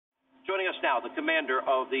now the commander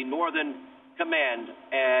of the Northern Command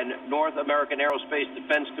and North American Aerospace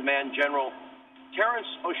Defense Command, General Terrence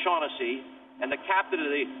O'Shaughnessy, and the captain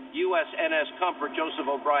of the USNS Comfort, Joseph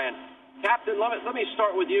O'Brien. Captain, let me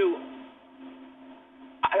start with you.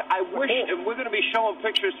 I wish, and we're going to be showing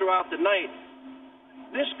pictures throughout the night,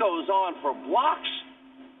 this goes on for blocks.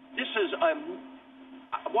 This is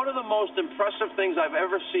one of the most impressive things I've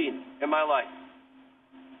ever seen in my life.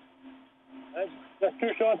 That's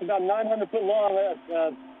true, Sean. It's about 900 foot long.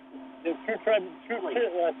 The true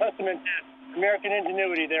testament to American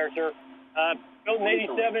ingenuity there, sir. Built in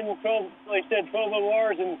 87, 12, like I said, 12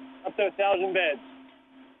 ORs and up to 1,000 beds.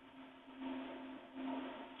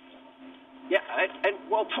 Yeah, and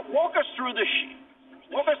well, walk us through the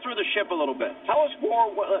ship a little bit. Tell us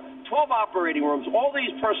more. 12 operating rooms, all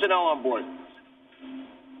these personnel on board.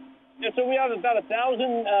 Yeah, so we have about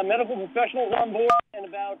 1,000 medical professionals on board and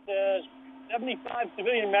about 75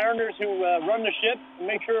 civilian mariners who run the ship and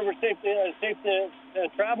make sure we're safe to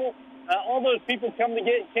travel. All those people came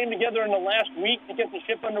together in the last week to get the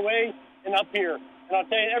ship underway and up here. And I'll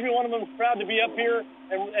tell you, every one of them is proud to be up here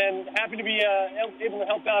and happy to be able to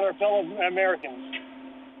help out our fellow Americans.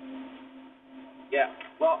 Yeah,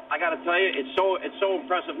 well, I got to tell you, it's so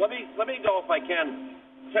impressive. Let me go if I can.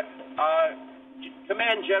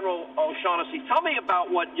 Command General O'Shaughnessy, tell me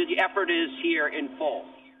about what the effort is here in full.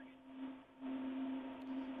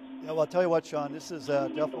 Yeah, well, I'll tell you what, Sean, this is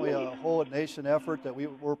definitely a whole nation effort that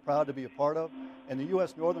we're proud to be a part of. And the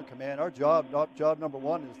U.S. Northern Command, our job number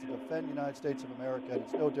one is to defend the United States of America, and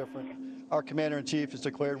it's no different. Our Commander-in-Chief has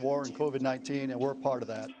declared war on COVID-19, and we're part of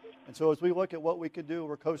that. And so as we look at what we can do,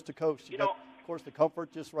 we're coast to coast. You got, of course, the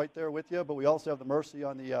Comfort just right there with you, but we also have the Mercy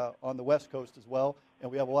on the West Coast as well,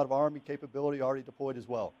 and we have a lot of Army capability already deployed as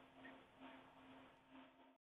well.